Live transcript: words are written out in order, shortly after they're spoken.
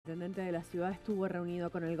El intendente de la ciudad estuvo reunido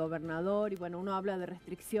con el gobernador y bueno, uno habla de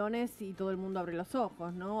restricciones y todo el mundo abre los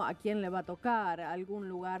ojos, ¿no? ¿A quién le va a tocar? ¿Algún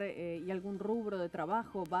lugar y algún rubro de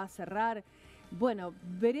trabajo va a cerrar? Bueno,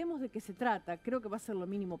 veremos de qué se trata. Creo que va a ser lo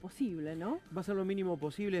mínimo posible, ¿no? Va a ser lo mínimo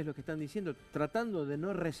posible, es lo que están diciendo, tratando de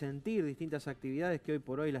no resentir distintas actividades que hoy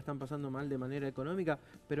por hoy la están pasando mal de manera económica,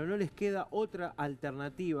 pero no les queda otra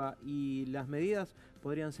alternativa y las medidas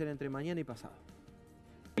podrían ser entre mañana y pasado.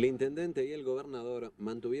 El intendente y el gobernador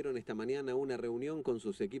mantuvieron esta mañana una reunión con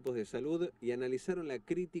sus equipos de salud y analizaron la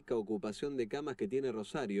crítica ocupación de camas que tiene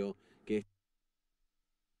Rosario, que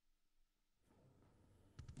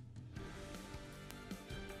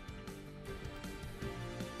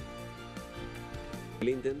El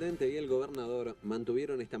intendente y el gobernador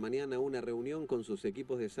mantuvieron esta mañana una reunión con sus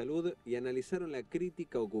equipos de salud y analizaron la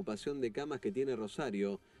crítica ocupación de camas que tiene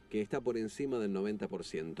Rosario, que está por encima del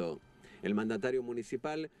 90%. El mandatario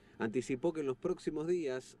municipal anticipó que en los próximos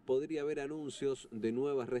días podría haber anuncios de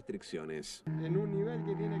nuevas restricciones. En un nivel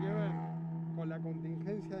que tiene que ver con la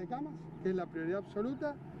contingencia de camas, que es la prioridad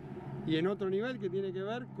absoluta, y en otro nivel que tiene que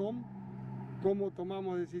ver con cómo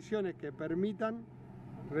tomamos decisiones que permitan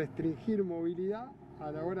restringir movilidad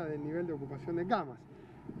a la hora del nivel de ocupación de camas.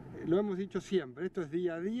 Lo hemos dicho siempre, esto es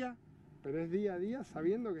día a día, pero es día a día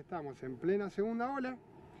sabiendo que estamos en plena segunda ola,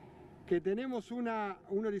 que tenemos un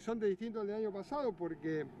horizonte distinto al del año pasado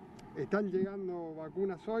porque están llegando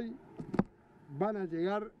vacunas hoy, van a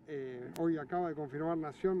llegar, hoy acaba de confirmar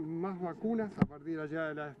Nación, más vacunas a partir de la llegada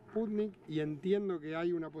de la Sputnik y entiendo que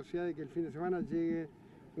hay una posibilidad de que el fin de semana llegue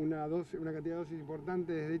una cantidad de dosis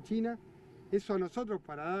importante desde China. Eso a nosotros,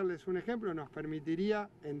 para darles un ejemplo, nos permitiría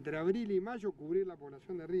entre abril y mayo cubrir la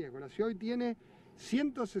población de riesgo. La ciudad hoy tiene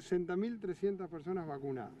 160.300 personas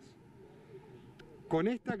vacunadas. Con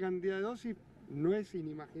esta cantidad de dosis no es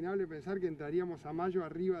inimaginable pensar que entraríamos a mayo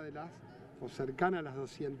arriba de o cercana a las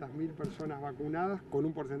 200.000 personas vacunadas, con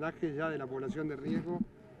un porcentaje ya de la población de riesgo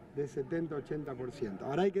de 70-80%.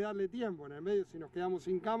 Ahora hay que darle tiempo en el medio si nos quedamos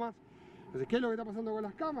sin camas. Entonces, ¿qué es lo que está pasando con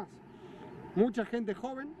las camas? Mucha gente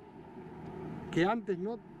joven que antes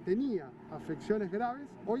no tenía afecciones graves,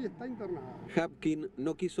 hoy está internada. Hapkin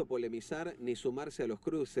no quiso polemizar ni sumarse a los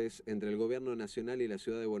cruces entre el gobierno nacional y la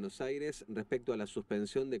ciudad de Buenos Aires respecto a la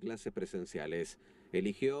suspensión de clases presenciales.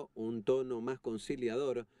 Eligió un tono más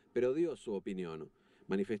conciliador, pero dio su opinión.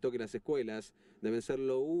 Manifestó que las escuelas deben ser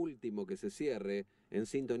lo último que se cierre, en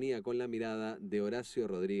sintonía con la mirada de Horacio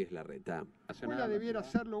Rodríguez Larreta. La escuela debiera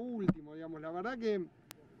ser lo último, digamos, la verdad que...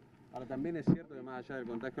 Ahora también es cierto que más allá del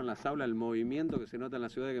contagio en las aulas, el movimiento que se nota en la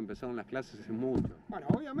ciudad de que empezaron las clases es mucho. Bueno,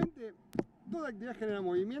 obviamente toda actividad genera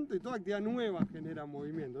movimiento y toda actividad nueva genera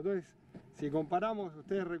movimiento. Entonces, si comparamos,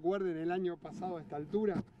 ustedes recuerden el año pasado a esta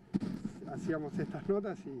altura, hacíamos estas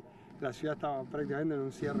notas y la ciudad estaba prácticamente en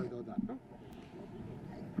un cierre total, ¿no?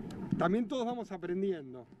 También todos vamos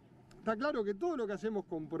aprendiendo. Está claro que todo lo que hacemos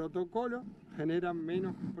con protocolo genera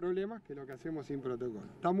menos problemas que lo que hacemos sin protocolo.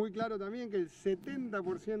 Está muy claro también que el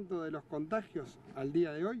 70% de los contagios al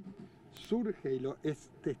día de hoy surge y es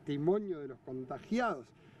testimonio de los contagiados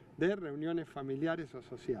de reuniones familiares o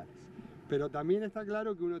sociales. Pero también está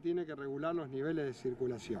claro que uno tiene que regular los niveles de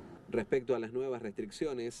circulación. Respecto a las nuevas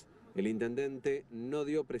restricciones, el intendente no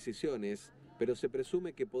dio precisiones, pero se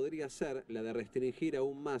presume que podría ser la de restringir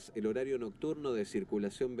aún más el horario nocturno de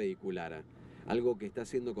circulación vehicular, algo que está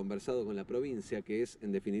siendo conversado con la provincia, que es,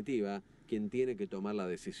 en definitiva, quien tiene que tomar la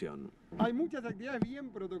decisión. Hay muchas actividades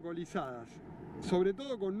bien protocolizadas, sobre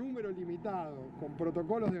todo con número limitado, con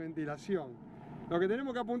protocolos de ventilación. Lo que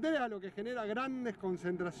tenemos que apuntar es a lo que genera grandes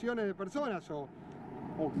concentraciones de personas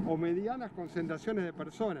o medianas concentraciones de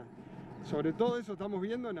personas. Sobre todo eso estamos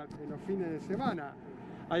viendo en los fines de semana.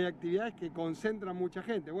 Hay actividades que concentran mucha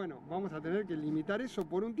gente. Bueno, vamos a tener que limitar eso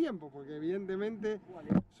por un tiempo, porque evidentemente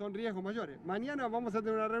son riesgos mayores. Mañana vamos a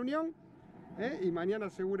tener una reunión y mañana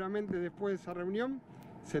seguramente después de esa reunión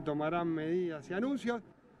se tomarán medidas y anuncios.